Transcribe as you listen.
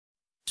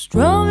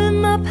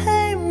Strumming my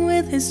pain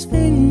with his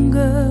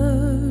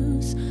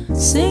fingers,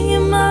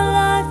 singing my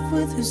life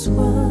with his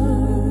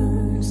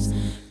words,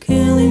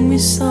 killing me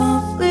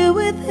softly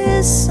with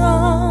his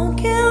song,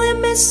 killing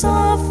me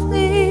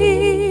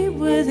softly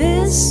with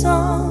his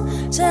song,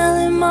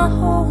 telling my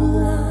whole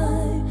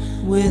life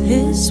with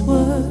his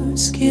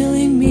words,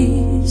 killing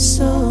me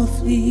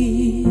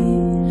softly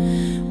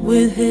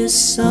with his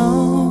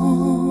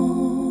song.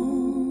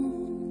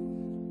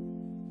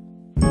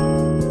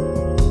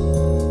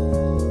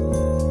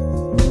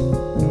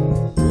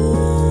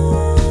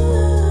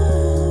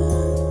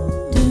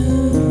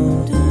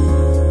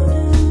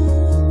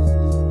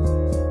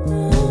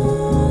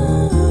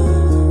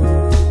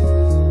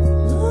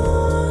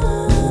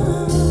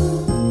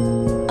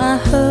 I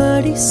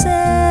heard he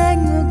sang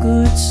a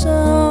good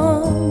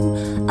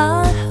song,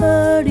 I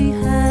heard he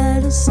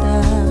had a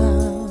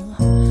style,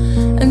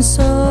 and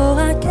so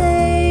I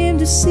came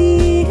to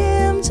see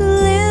him, to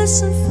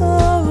listen for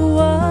a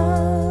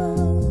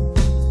while.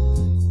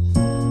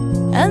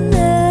 And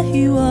there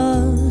he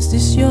was,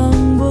 this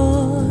young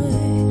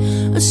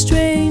boy, a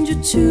stranger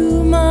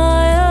to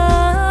my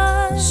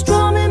eyes,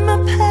 strumming my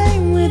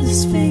pain with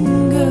his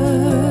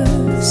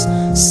fingers,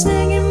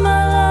 singing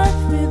my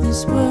life with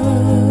his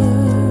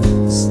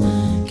words,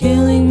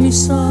 killing me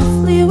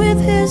softly with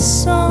his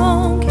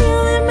song,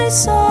 killing me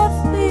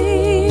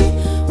softly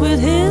with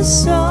his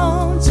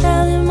song,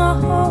 telling my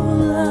whole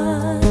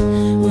life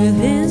with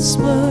his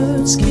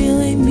words,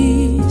 killing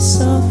me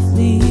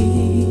softly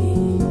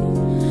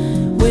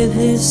with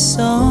his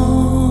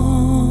song.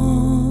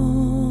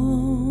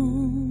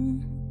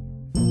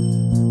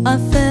 I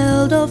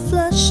felt all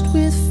flushed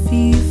with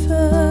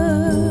fever,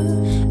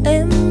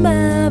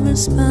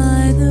 embarrassed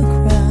by the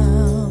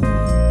crowd.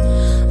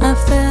 I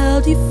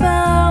felt he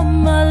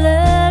found my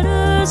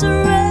letters,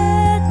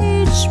 read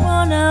each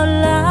one out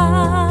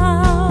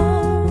loud.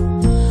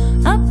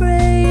 I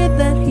prayed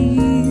that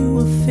he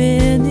will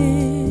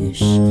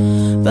finish,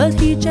 but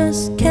he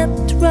just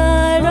kept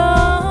right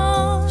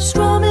on,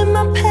 strumming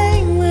my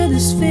pain with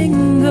his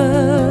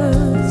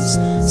fingers,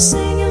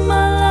 singing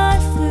my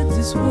life with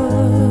his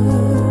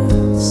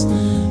words,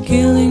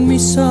 killing me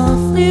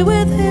softly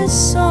with his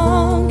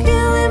song,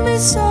 killing me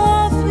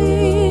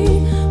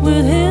softly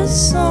with his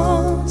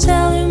song,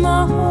 telling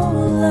my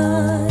whole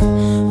life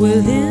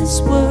with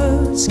his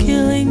words,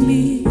 killing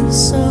me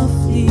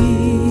softly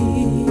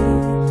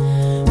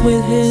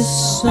with his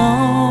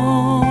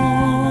song.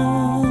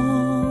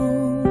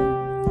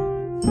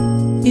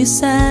 He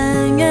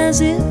sang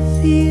as if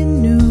he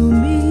knew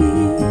me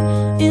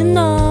in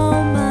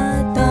all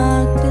my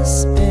dark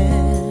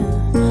despair,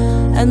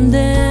 and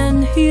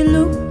then he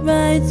looked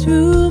right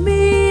through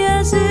me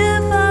as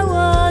if I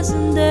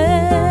wasn't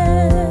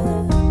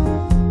there,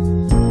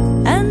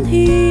 and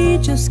he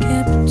just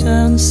kept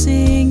on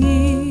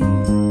singing,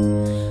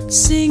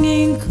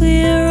 singing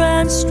clear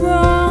and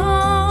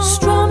strong,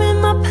 strumming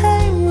my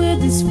pain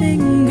with his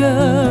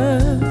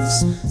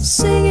fingers,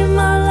 singing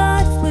my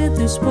life with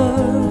his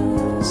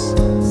words,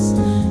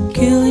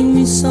 killing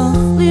me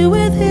softly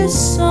with his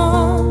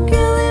song,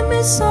 killing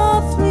me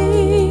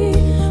softly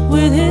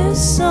with his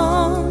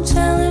song,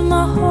 telling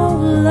my whole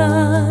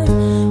life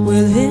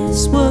with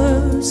his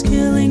words,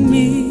 killing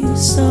me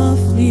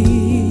softly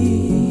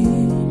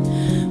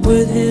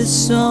with his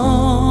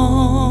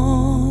song.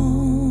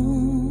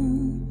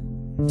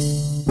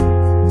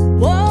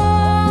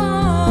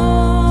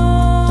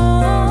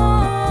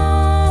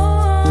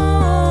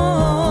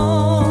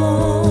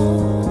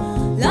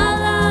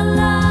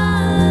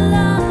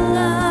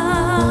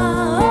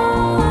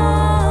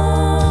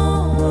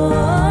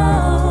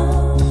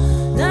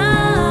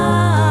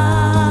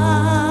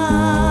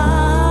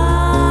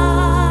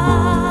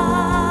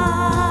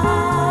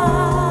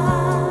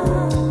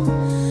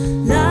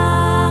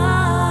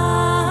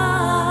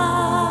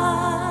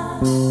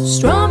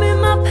 Strumming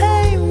my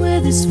pain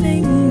with his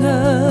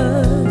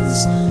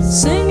fingers,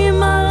 singing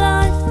my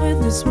life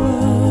with his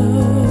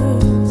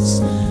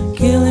words,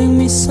 killing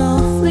me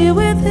softly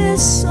with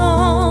his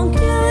song,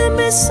 killing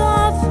me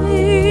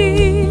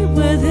softly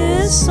with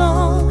his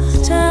song,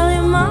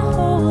 telling my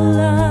whole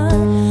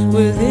life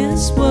with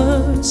his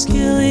words,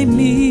 killing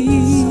me